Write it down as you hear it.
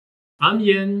I'm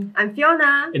Yin. I'm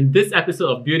Fiona. In this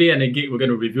episode of Beauty and the Geek, we're going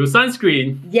to review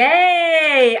sunscreen.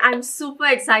 Yay! I'm super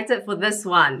excited for this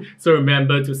one. So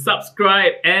remember to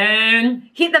subscribe and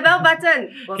hit the bell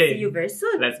button. We'll see you very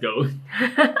soon. Let's go.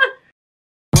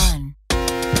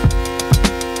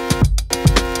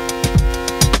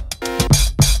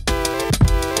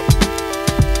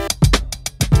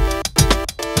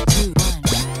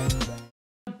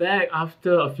 Back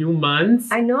after a few months.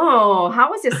 I know.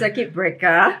 How was your circuit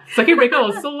breaker? Circuit breaker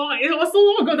was so long. It was so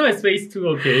long ago. Now it's phase 2,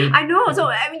 okay? I know.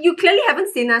 So you clearly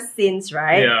haven't seen us since,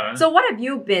 right? Yeah. So what have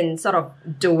you been sort of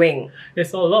doing?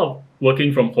 It's a lot of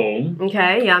working from home.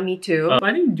 Okay, yeah, me too.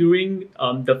 I think during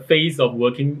the phase of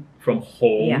working from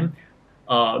home,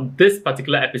 this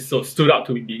particular episode stood out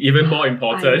to be even more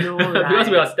important. I know, right? Because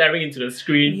we are staring into the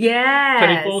screen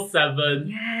 24/7.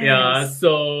 Yes. Yeah,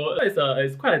 so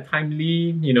it's quite a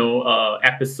timely,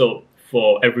 episode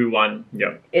for everyone.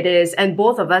 Yeah, it is, and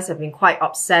both of us have been quite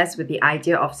obsessed with the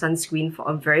idea of sunscreen for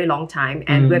a very long time,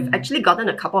 and we've actually gotten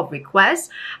a couple of requests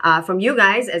from you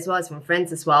guys as well as from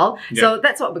friends as well. So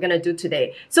that's what we're gonna do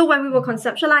today. So when we were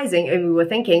conceptualizing and we were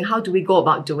thinking, how do we go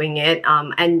about doing it?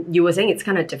 And you were saying it's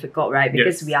kind of difficult, right?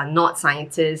 Because we are not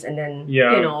scientists, and then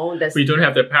we don't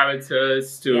have the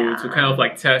apparatus to kind of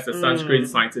like test the sunscreen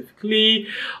scientifically.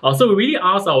 So we really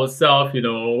asked ourselves,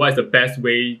 what is the best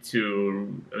way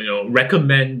to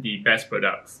recommend the best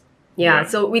products. Yeah,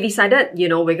 so we decided,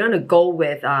 we're going to go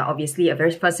with obviously a very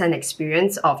first-hand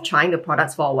experience of trying the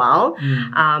products for a while.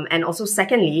 And also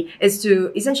secondly, is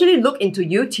to essentially look into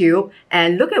YouTube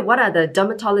and look at what are the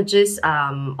dermatologists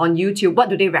on YouTube, what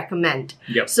do they recommend.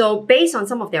 So based on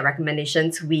some of their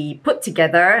recommendations, we put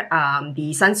together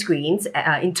the sunscreens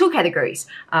in two categories,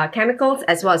 chemicals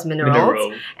as well as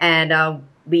minerals. And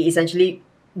we essentially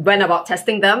went about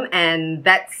testing them, and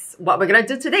that's what we're going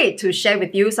to do today, to share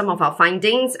with you some of our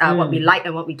findings, what we like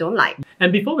and what we don't like.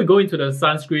 And before we go into the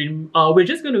sunscreen, we're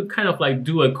just going to kind of like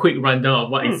do a quick rundown of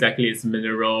what exactly is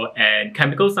mineral and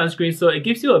chemical sunscreen, so it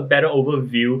gives you a better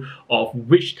overview of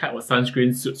which type of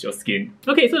sunscreen suits your skin.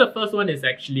 Okay, so the first one is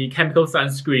actually chemical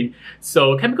sunscreen.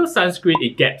 So chemical sunscreen,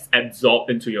 it gets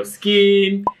absorbed into your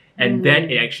skin, and then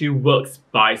it actually works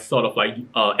by sort of like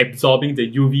absorbing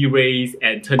the UV rays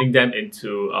and turning them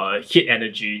into heat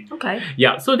energy. Okay.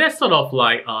 Yeah, so that sort of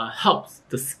like helps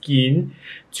the skin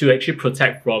to actually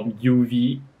protect from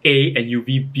UVA and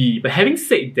UVB. But having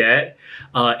said that,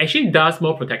 actually does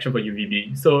more protection for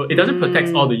UVB. So it doesn't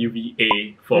protect all the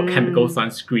UVA for chemical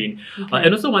sunscreen.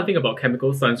 And also one thing about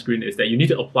chemical sunscreen is that you need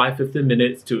to apply 15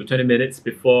 minutes to 20 minutes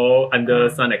before under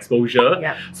sun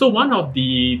exposure. So one of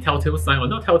the telltale sign, or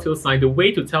not telltale sign, the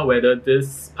way to tell whether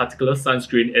this particular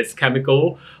sunscreen is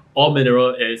chemical or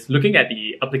mineral is looking at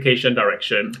the application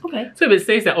direction. So if it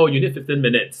says that, you need 15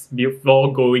 minutes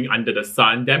before going under the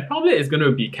sun, then probably it's going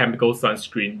to be chemical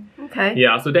sunscreen.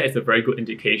 Yeah, so that is a very good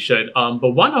indication. But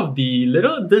one of the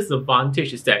little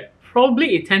disadvantage is that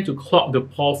probably it tends to clog the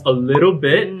pores a little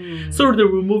bit. So the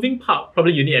removing part,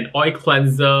 probably you need an oil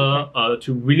cleanser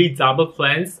to really double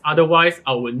cleanse. Otherwise,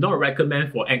 I would not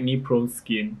recommend for acne prone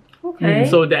skin.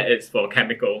 So that is for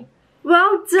chemical.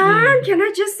 Well done! Can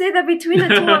I just say that between the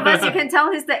two of us, you can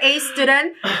tell he's the A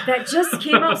student that just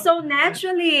came out so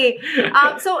naturally.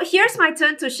 So here's my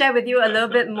turn to share with you a little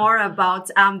bit more about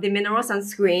the mineral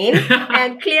sunscreen.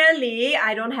 And clearly,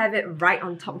 I don't have it right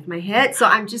on top of my head, so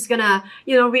I'm just gonna,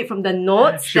 read from the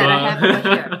notes that I have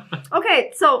over here.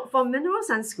 Okay, so for mineral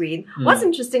sunscreen, what's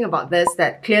interesting about this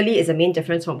that clearly is a main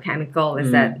difference from chemical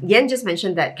is that Yen just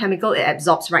mentioned that chemical, it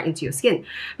absorbs right into your skin.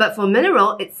 But for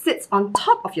mineral, it sits on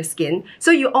top of your skin.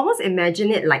 So you almost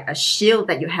imagine it like a shield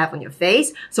that you have on your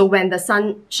face. So when the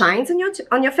sun shines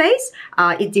on your face,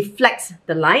 it deflects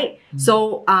the light.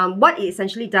 So what it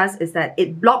essentially does is that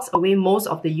it blocks away most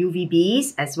of the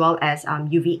UVBs as well as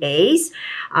UVAs.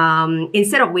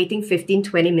 Instead of waiting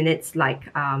 15-20 minutes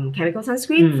like chemical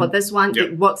sunscreen, for this one,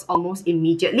 it works almost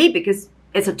immediately because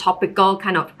it's a topical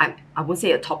kind of, I won't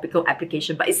say a topical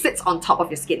application, but it sits on top of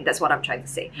your skin. That's what I'm trying to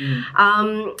say.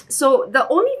 So the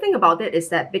only thing about it is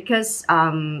that because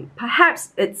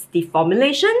perhaps it's the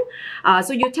formulation,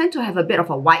 so you tend to have a bit of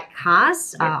a white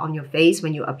cast on your face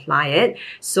when you apply it.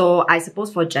 So I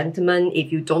suppose for gentlemen,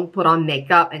 if you don't put on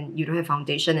makeup and you don't have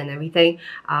foundation and everything,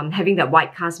 having that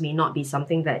white cast may not be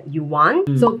something that you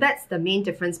want. So that's the main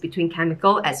difference between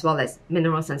chemical as well as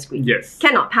mineral sunscreen. Yes.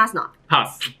 Cannot, pass not.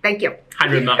 Pass. Thank you.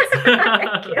 100 marks.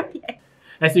 Thank you.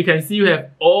 As you can see, we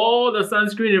have all the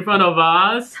sunscreen in front of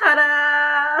us.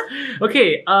 Ta-da!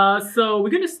 Okay, so we're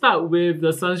going to start with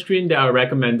the sunscreen that are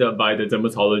recommended by the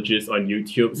dermatologists on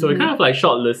YouTube. So we kind of like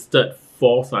shortlisted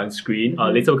 4 sunscreen.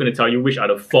 Later we're going to tell you which are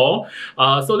the 4.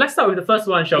 So let's start with the first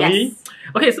one, shall we?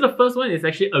 Okay, so the first one is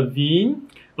actually Avene.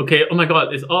 Okay, oh my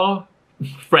god, it's all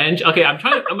French. Okay, I'm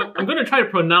going to try to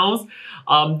pronounce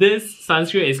this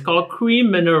sunscreen. Is called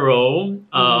Cream Mineral,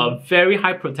 very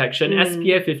high protection,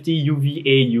 SPF 50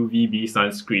 UVA UVB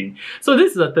sunscreen. So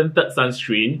this is a tinted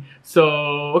sunscreen. So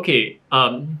okay,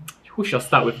 who shall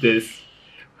start with this?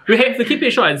 We have to keep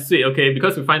it short and sweet, okay?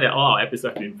 Because we find that all our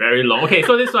episodes have been very long. Okay,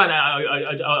 so this one,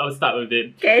 I'll start with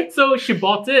it. Okay. So she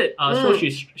bought it. So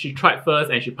she tried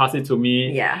first and she passed it to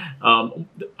me. Yeah.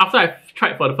 After I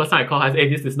tried for the first time, I called her and said,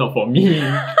 hey, this is not for me.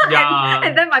 Yeah.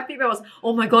 and then my feedback was,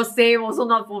 oh my god, same, also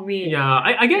not for me. Yeah,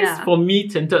 I guess for me,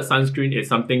 tinted sunscreen is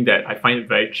something that I find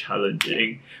very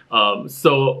challenging.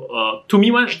 So to me,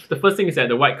 the first thing is that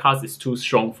the white cast is too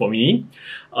strong for me.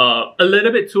 A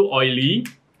little bit too oily.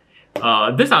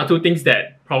 These are two things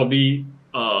that probably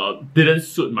didn't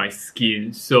suit my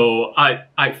skin. So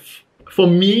for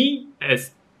me,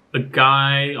 as a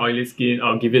guy, oily skin,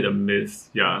 I'll give it a miss.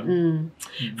 Yeah.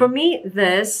 For me,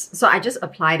 so I just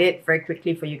applied it very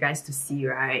quickly for you guys to see,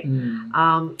 right?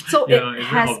 So it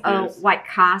has a white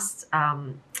cast,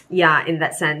 in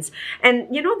that sense.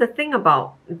 And you know, the thing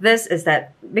about this is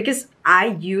that because I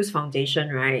use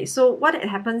foundation, right? So what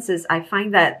happens is I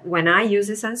find that when I use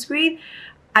this sunscreen,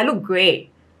 I look great.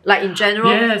 Like in general,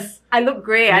 I look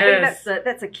great. I think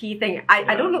that's a key thing.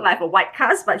 I don't look like a white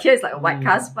cast, but here's like a white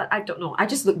cast, but I don't know. I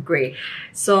just look great.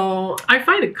 So I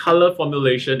find the color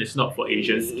formulation is not for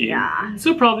Asian skin. Yeah.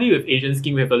 So probably with Asian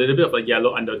skin, we have a little bit of a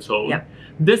yellow undertone. Yep.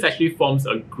 This actually forms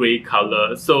a grey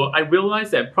color. So I realized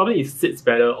that probably it sits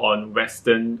better on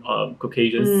Western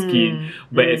Caucasian skin,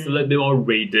 where it's a little bit more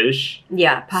reddish.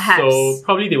 Yeah, perhaps. So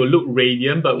probably they will look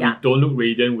radiant, but we don't look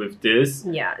radiant with this.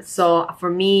 Yeah, so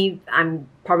for me, I'm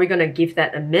probably going to give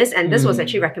that a miss. And this was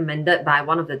actually recommended by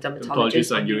one of the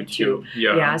dermatologists on YouTube.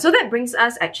 Yeah, so that brings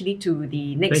us actually to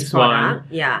the next product.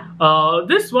 One. Yeah.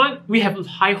 This one, we have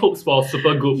high hopes for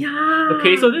Supergoop. Yeah.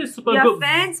 Okay, so this is Supergoop. We are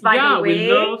fans, by the way.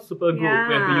 We love Supergoop. Yeah.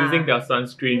 We have been using their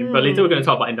sunscreen, but later we're going to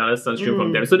talk about another sunscreen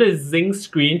from them. So this is Zinc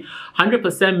Screen,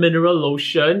 100% mineral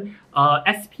lotion,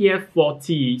 SPF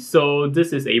 40. So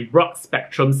this is a broad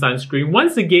spectrum sunscreen.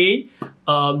 Once again,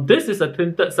 this is a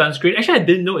tinted sunscreen. Actually, I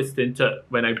didn't know it's tinted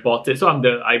when I bought it. So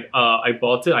I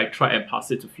bought it, I tried and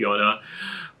passed it to Fiona.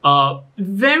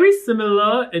 Very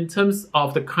similar in terms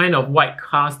of the kind of white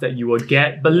cast that you will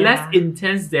get, but less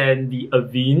intense than the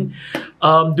Avene.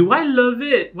 Do I love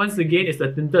it? Once again, it's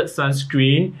a tinted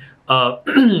sunscreen.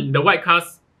 The white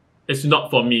cast is not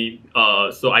for me,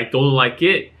 so I don't like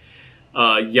it.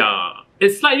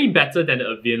 It's slightly better than the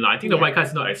Avene. I think the white cast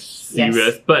is not as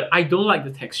serious, but I don't like the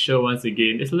texture once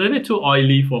again. It's a little bit too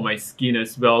oily for my skin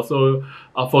as well. So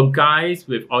for guys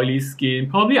with oily skin,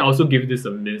 probably I also give this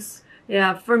a miss.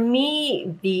 Yeah, for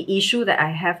me, the issue that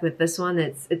I have with this one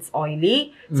is it's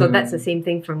oily. So that's the same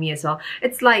thing for me as well.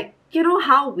 It's like, you know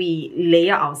how we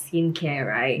layer our skincare,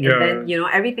 right? Yeah. And then, you know,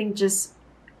 everything just...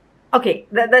 Okay,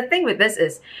 the thing with this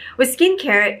is, with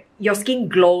skincare, your skin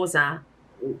glows at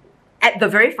the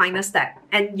very final step.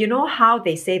 And you know how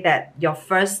they say that your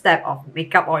first step of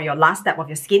makeup or your last step of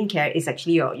your skincare is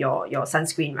actually your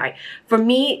sunscreen, right? For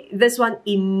me, this one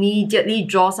immediately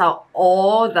draws out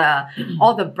all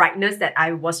the brightness that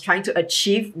I was trying to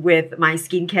achieve with my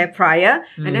skincare prior.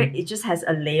 And then it just has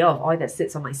a layer of oil that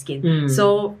sits on my skin.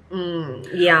 So,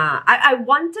 I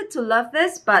wanted to love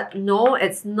this, but no,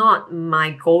 it's not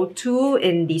my go-to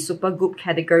in the Supergoop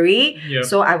category.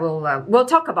 So I will, we'll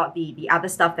talk about the other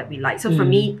stuff that we like. So for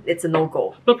me, it's a no-go.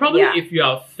 But probably if you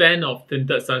are a fan of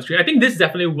tinted sunscreen, I think this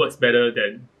definitely works better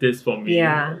than this for me.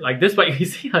 Yeah. Like this, but you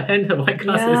see her hand, the white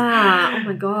cast is... Oh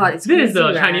my god, it's crazy, this is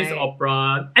the Chinese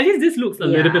opera. At least this looks a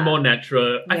little bit more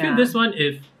natural. I feel this one,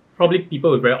 if probably people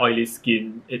with very oily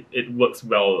skin, it works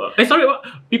well.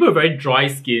 People with very dry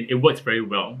skin, it works very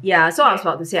well. Yeah, so I was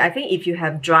about to say, I think if you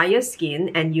have drier skin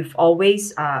and you've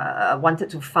always wanted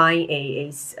to find a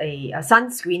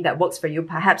sunscreen that works for you,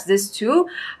 perhaps this too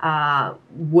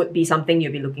would be something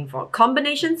you'll be looking for.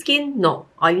 Combination skin, no.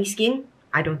 Oily skin,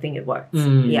 I don't think it works.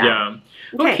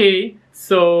 Okay,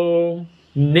 so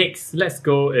next, let's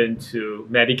go into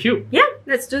Medicube. Yeah,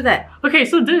 let's do that. Okay,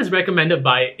 so this is recommended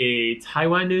by a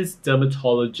Taiwanese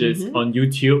dermatologist on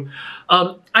YouTube.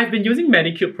 I've been using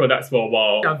Medicube products for a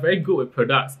while. I'm very good with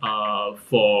products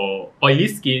for oily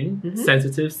skin,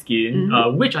 sensitive skin,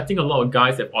 which I think a lot of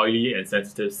guys have oily and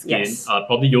sensitive skin.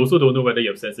 Probably you also don't know whether you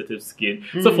have sensitive skin.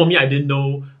 So for me, I didn't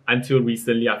know until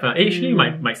recently I found actually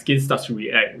my skin starts to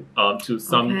react to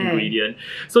some ingredient.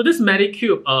 So this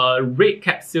Medicube red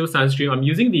capsule sunscreen, I'm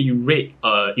using the red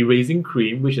erasing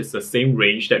cream, which is the same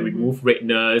range that remove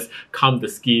redness, calm the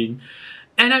skin.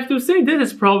 And I have to say, this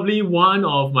is probably one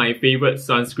of my favorite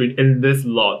sunscreen in this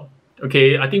lot.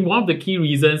 Okay, I think one of the key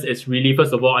reasons is really,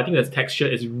 first of all, I think the texture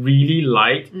is really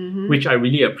light, which I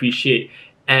really appreciate,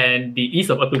 and the ease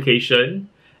of application.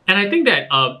 And I think that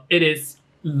it is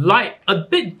light, a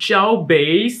bit gel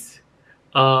based,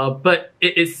 but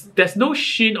there's no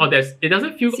sheen or it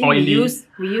doesn't feel oily.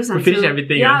 We finished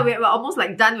everything. Yeah, we're almost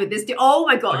like done with this. Oh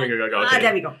my god. Okay.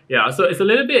 There we go. Yeah, so it's a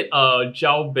little bit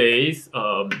gel based,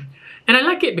 and I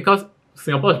like it because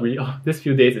Singapore is really, this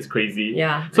few days is crazy.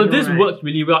 Yeah. So this works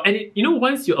really well. And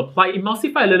once you apply,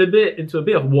 emulsify a little bit into a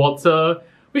bit of water,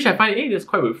 which I find is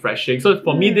quite refreshing. So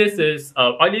for me, this is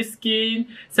oily skin,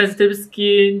 sensitive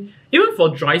skin, even for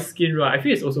dry skin, right? I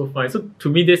feel it's also fine. So to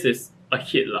me, this is a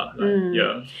hit lah.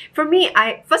 Yeah. For me,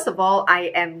 first of all,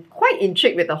 I am quite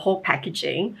intrigued with the whole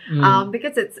packaging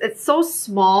because it's so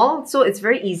small, so it's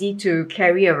very easy to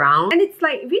carry around, and it's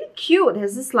like really cute. It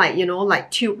has this like like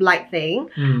tube-like thing.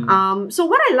 So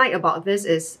what I like about this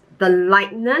is the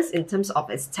lightness in terms of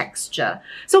its texture.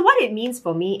 So what it means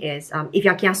for me is, if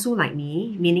you're kiasu like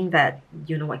me, meaning that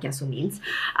you know what kiasu means,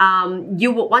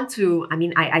 you would want to,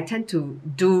 I tend to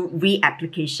do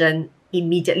reapplication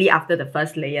immediately after the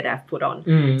first layer that I've put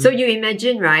on. So you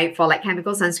imagine, right, for like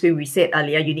chemical sunscreen, we said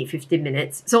earlier, you need 15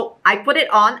 minutes. So I put it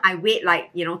on, I wait like,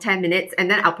 10 minutes,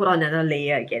 and then I'll put on another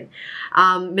layer again.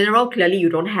 Mineral, clearly you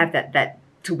don't have that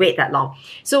to wait that long.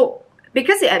 So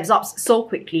because it absorbs so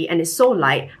quickly and it's so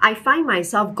light, I find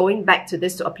myself going back to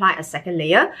this to apply a second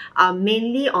layer,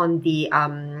 mainly on the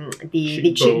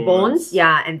cheekbones,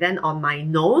 and then on my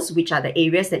nose, which are the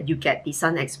areas that you get the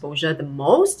sun exposure the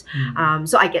most.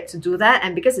 So I get to do that,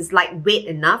 and because it's lightweight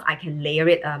enough, I can layer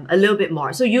it a little bit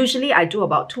more. So usually I do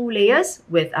about 2 layers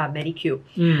with Medicube.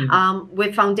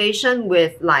 With foundation,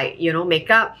 with like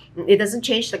makeup, it doesn't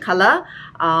change the color.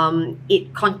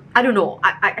 I don't know,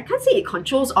 I can't say it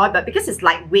controls oil, but because it's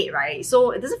lightweight, right? So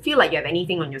it doesn't feel like you have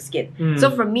anything on your skin. So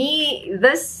for me,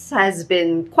 this has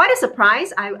been quite a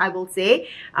surprise, I will say.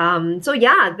 So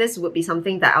yeah, this would be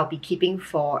something that I'll be keeping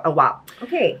for a while.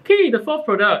 Okay, the fourth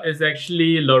product is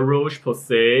actually La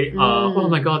Roche-Posay. Oh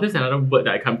my god, this is another word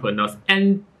that I can't pronounce.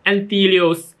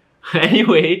 Anthelios.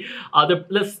 Anyway,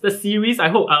 the series, I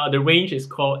hope the range is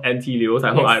called Anthelios.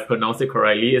 I hope I pronounced it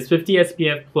correctly. It's 50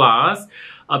 SPF plus,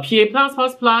 PA+++,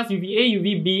 UVA,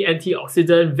 UVB,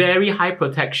 antioxidant, very high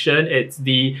protection. It's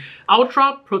the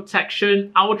ultra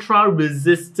protection, ultra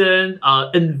resistant,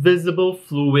 invisible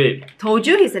fluid. Told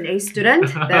you he's an A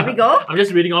student. There we go. I'm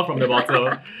just reading off from the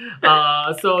bottle.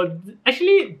 So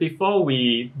actually, before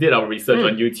we did our research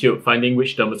on YouTube, finding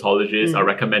which dermatologists are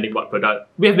recommending what product,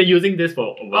 we have been using this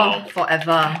for a while. Oh,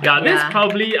 forever. Yeah, this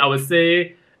probably, I would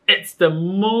say, it's the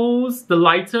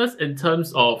lightest in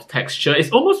terms of texture.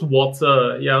 It's almost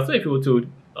water. Yeah, so if you were to,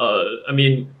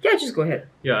 yeah, just go ahead.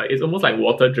 Yeah, it's almost like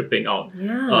water dripping out.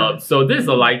 Yeah. So this is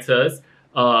the lightest.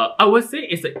 I would say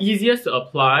it's the easiest to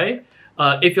apply.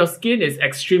 If your skin is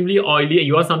extremely oily and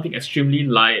you want something extremely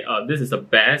light, this is the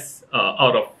best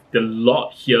out of the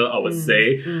lot here, I would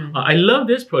say. I love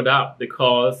this product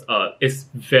because it's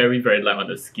very, very light on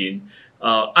the skin.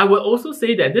 I would also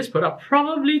say that this product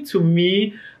probably, to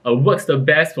me, works the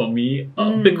best for me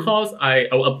because I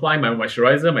will apply my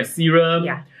moisturizer, my serum,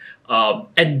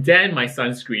 and then my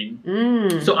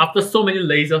sunscreen. So after so many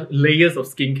layers of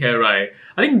skincare, right,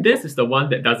 I think this is the one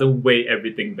that doesn't weigh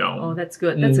everything down. Oh, that's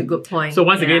good. That's a good point. So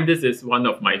once again, this is one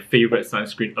of my favorite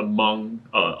sunscreen among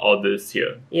all this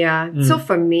here. Yeah. So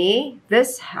for me,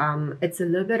 this it's a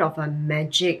little bit of a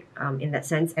magic in that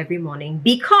sense every morning,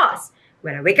 because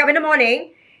when I wake up in the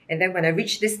morning, and then when I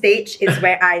reach this stage, it's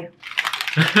where I,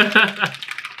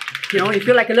 you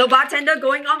feel like a little bartender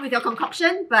going on with your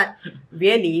concoction. But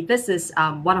really, this is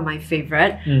one of my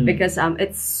favorite because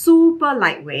it's super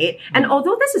lightweight. And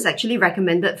although this is actually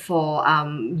recommended for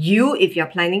you if you're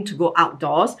planning to go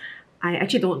outdoors, I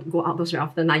actually don't go outdoors very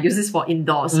often. I use this for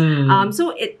indoors.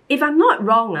 So if I'm not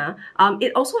wrong,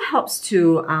 it also helps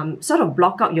to sort of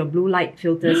block out your blue light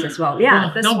filters as well.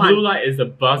 Yeah, this now one. Blue light is a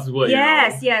buzzword.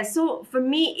 Yes, yes. So for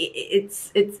me,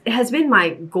 it has been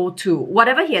my go-to.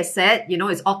 Whatever he has said,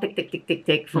 it's all tick, tick, tick, tick,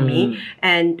 tick for me.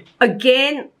 And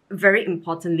again, very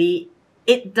importantly,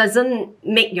 it doesn't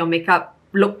make your makeup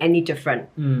look any different.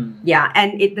 Yeah,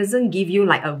 and it doesn't give you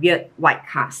like a weird white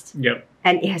cast. Yep.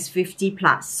 And it has 50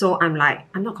 plus. So I'm like,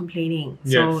 I'm not complaining.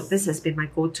 So this has been my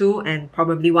go-to and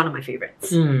probably one of my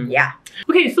favorites. Yeah.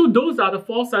 Okay, so those are the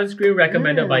 4 sunscreen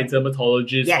recommended by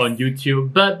dermatologists on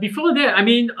YouTube. But before that, I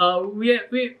mean, we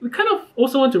kind of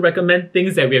also want to recommend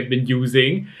things that we have been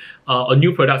using or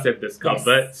new products that we've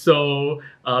discovered. Yes. So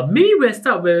maybe we'll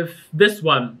start with this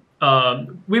one.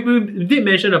 We did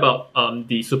mention about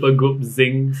the Supergoop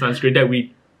Zinc sunscreen that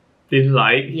we didn't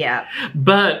like. Yeah.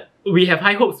 But we have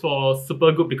high hopes for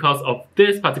Supergoop because of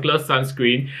this particular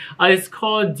sunscreen. It's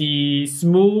called the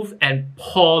Smooth and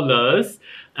Poreless.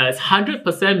 It's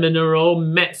 100% mineral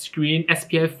matte screen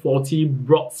SPF 40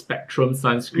 broad spectrum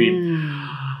sunscreen.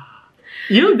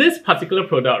 You know this particular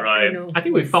product, right? I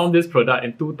think we found this product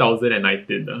in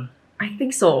 2019. I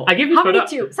think so. I gave this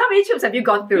product. How many tubes have you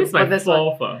gone through? This is my this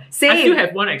 4th. Same. I still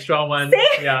have one extra one.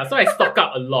 Same. Yeah, so I stock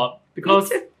up a lot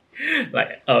because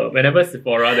like whenever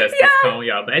Sephora there's discount.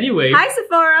 Yeah, but anyway. Hi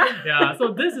Sephora. Yeah,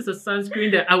 so this is a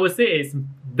sunscreen that I would say is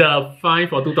the find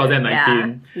for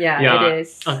 2019. Yeah, it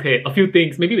is. Okay, a few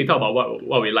things. Maybe we talk about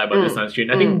what we like about the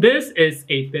sunscreen. I think this is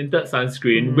a tinted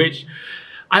sunscreen, which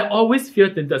I always fear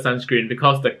tinted sunscreen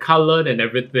because the color and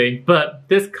everything, but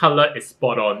this color is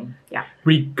spot on. Yeah.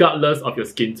 Regardless of your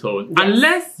skin tone. Yes.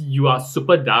 Unless you are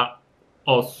super dark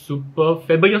or super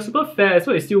fair, but you're super fair,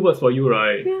 so it still works for you,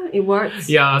 right? Yeah, it works.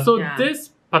 Yeah, so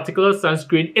this particular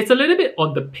sunscreen, it's a little bit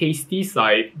on the pasty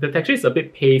side. The texture is a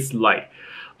bit paste-like.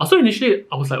 So initially,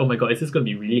 I was like, oh my god, is this going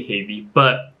to be really heavy?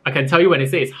 But I can tell you when they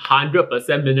say it's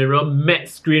 100% mineral matte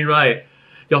screen, right?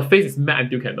 Your face is matte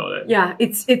until cannot. Yeah,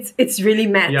 it's really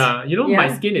matte. Yeah, you know,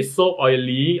 my skin is so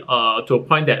oily to a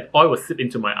point that oil will seep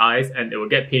into my eyes and it will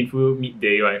get painful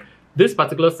midday, right? This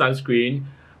particular sunscreen,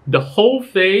 the whole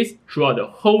face throughout the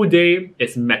whole day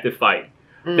is mattified.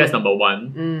 That's number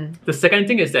one. The second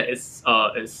thing is that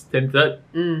it's tinted.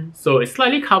 So it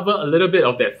slightly covers a little bit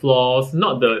of that flaws,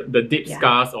 not the deep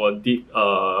scars or deep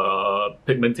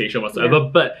pigmentation whatsoever,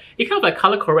 but it kind of like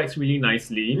color corrects really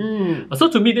nicely.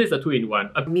 So to me, this is a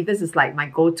 2-in-1. To me, this is like my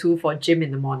go-to for gym in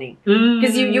the morning.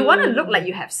 Because you want to look like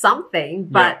you have something,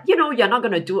 but you know, you're not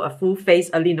going to do a full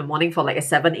face early in the morning for like a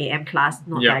 7 a.m. class.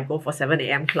 Not that I go for 7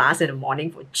 a.m. class in the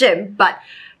morning for gym, but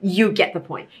you get the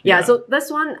point. Yeah, so this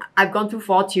one, I've gone through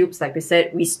 4 tubes. Like we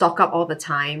said, we stock up all the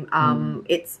time.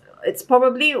 It's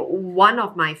probably one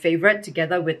of my favorite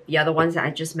together with the other ones that I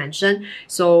just mentioned.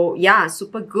 So yeah,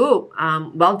 Supergoop.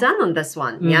 Well done on this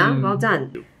one. Yeah, well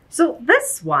done. So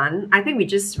this one, I think we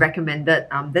just recommended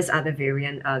this other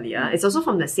variant earlier. It's also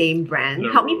from the same brand.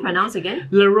 Help me pronounce again.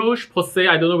 La Roche-Posay.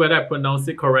 I don't know whether I pronounced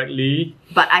it correctly.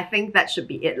 But I think that should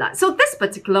be it. So this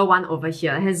particular one over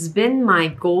here has been my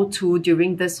go-to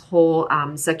during this whole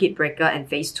circuit breaker and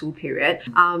phase 2 period.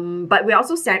 But we're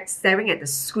also staring at the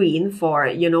screen for,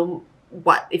 you know,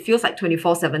 what it feels like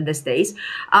 24/7 these days.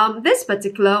 This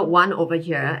particular one over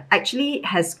here actually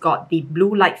has got the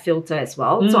blue light filter as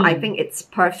well. So I think it's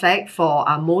perfect for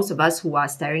most of us who are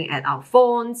staring at our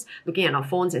phones, looking at our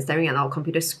phones and staring at our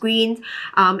computer screens.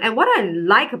 And what I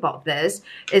like about this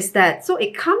is that, so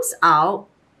it comes out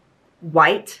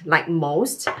white like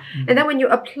most. And then when you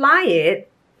apply it,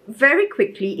 very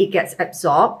quickly it gets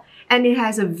absorbed and it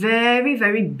has a very,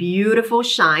 very beautiful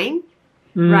shine.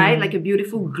 Right? Like a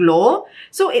beautiful glow.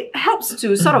 So it helps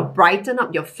to sort of brighten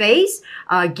up your face,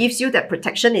 gives you that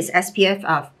protection. It's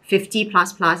SPF 50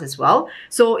 plus as well.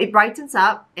 So it brightens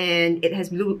up and it has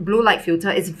blue light filter.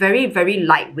 It's very, very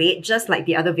lightweight, just like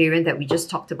the other variant that we just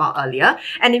talked about earlier.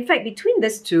 And in fact, between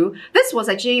these two, this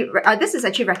is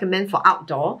actually recommended for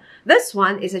outdoor. This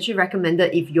one is actually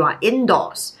recommended if you are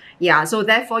indoors. Yeah, so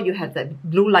therefore you have the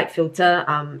blue light filter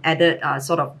added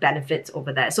sort of benefits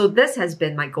over there. So this has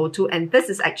been my go-to, and this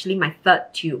is actually my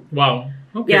 3rd tube. Wow.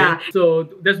 Okay. Yeah. So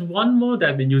there's one more that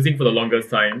I've been using for the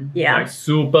longest time. Yeah. Like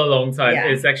super long time. Yeah.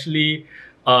 It's actually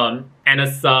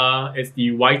Anessa. It's the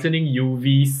Whitening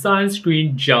UV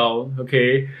Sunscreen Gel.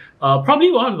 Okay. Probably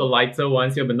one of the lighter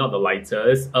ones here, but not the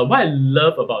lightest. What I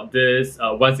love about this,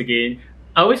 once again,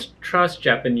 I always trust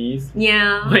Japanese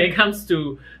when it comes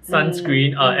to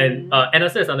sunscreen. And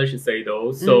Anessa is under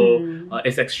Shiseido, so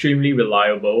it's extremely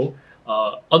reliable.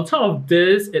 On top of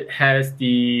this, it has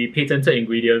the patented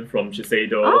ingredient from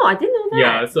Shiseido. Oh, I didn't know that.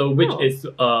 Yeah, so which is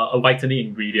a whitening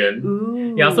ingredient.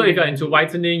 Ooh. Yeah, so if you're into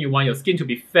whitening, you want your skin to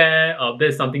be fair,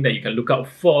 this is something that you can look out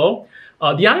for.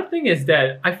 The other thing is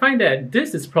that I find that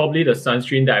this is probably the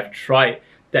sunscreen that I've tried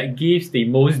that gives the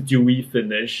most dewy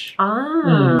finish.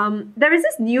 There is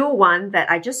this new one that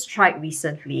I just tried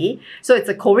recently. So it's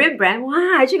a Korean brand. Wow,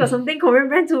 I actually got something Korean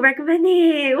brand to recommend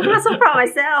it. Oh, I'm so proud of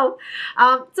myself.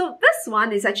 So this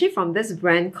one is actually from this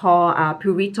brand called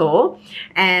Purito.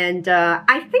 And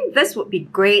I think this would be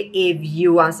great if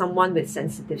you are someone with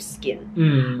sensitive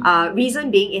skin. Reason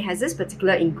being, it has this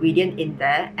particular ingredient in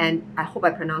there, and I hope I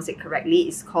pronounce it correctly.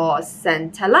 It's called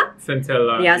Centella.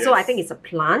 Centella. Yeah, yes. So I think it's a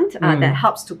plant that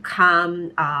helps to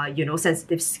calm,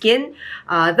 sensitive skin.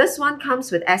 This one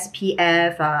comes with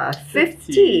SPF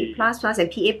 50 plus plus and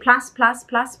PA plus plus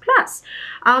plus plus.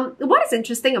 What is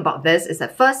interesting about this is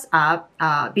that first up,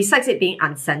 besides it being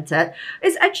unscented,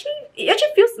 it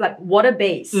actually feels like water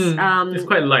based. It's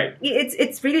quite light.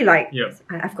 It's really light. Yeah.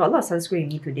 I've got a lot of sunscreen in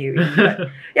me today. Really, but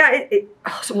yeah,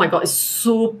 oh my god, it's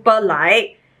super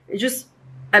light. It just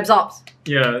absorbs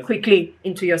quickly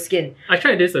into your skin. I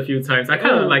tried this a few times. I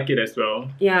kind of like it as well.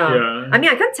 Yeah. I mean,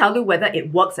 I can't tell you whether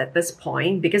it works at this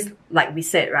point because, like we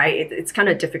said, right, it's kind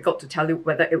of difficult to tell you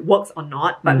whether it works or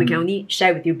not. But we can only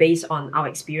share with you based on our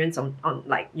experience on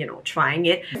trying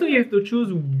it. So you have to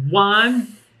choose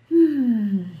one,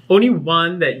 only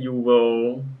one that you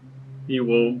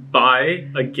will buy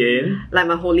again. Like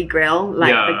my holy grail,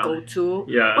 like the go-to.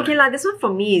 Yeah. Okay, like this one for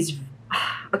me is...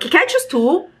 Okay, can I choose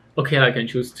two? Okay, I can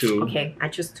choose two. Okay, I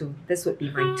choose two. This would be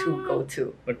my two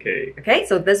go-to. Okay. Okay,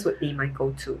 so this would be my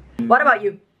go-to. What about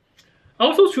you? I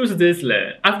also choose this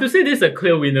leh. I have to say this is a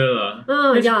clear winner.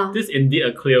 This is indeed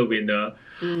a clear winner.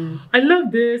 I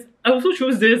love this. I also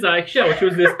choose this. Actually, I will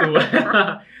choose this too.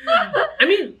 I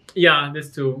mean, yeah,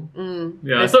 this too.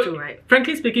 So, two, right?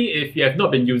 Frankly speaking, if you have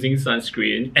not been using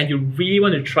sunscreen and you really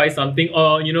want to try something,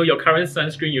 or your current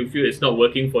sunscreen you feel it's not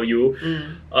working for you,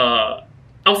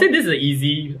 I'll say this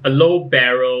is a low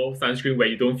barrel sunscreen where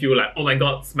you don't feel like, oh my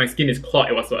god, my skin is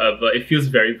clogged whatsoever. It feels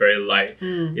very, very light.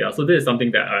 Yeah, so this is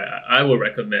something that I will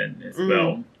recommend as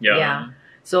well. Yeah.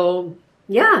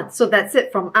 So that's it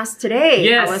from us today.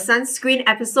 Yes. Our sunscreen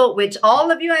episode, which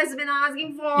all of you has been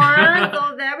asking for.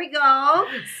 So there we go.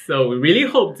 So we really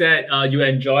hope that you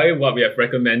enjoy what we have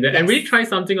recommended and really try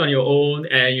something on your own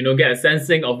and get a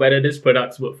sensing of whether this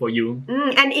products work for you.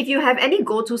 And if you have any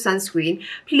go-to sunscreen,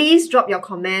 please drop your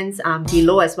comments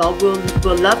below as well.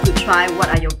 We'll love to try what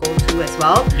are your go-to as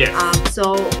well. Yes.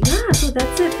 So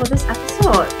that's it for this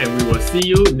episode. And we will see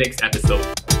you next episode.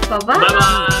 Bye-bye.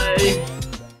 Bye-bye.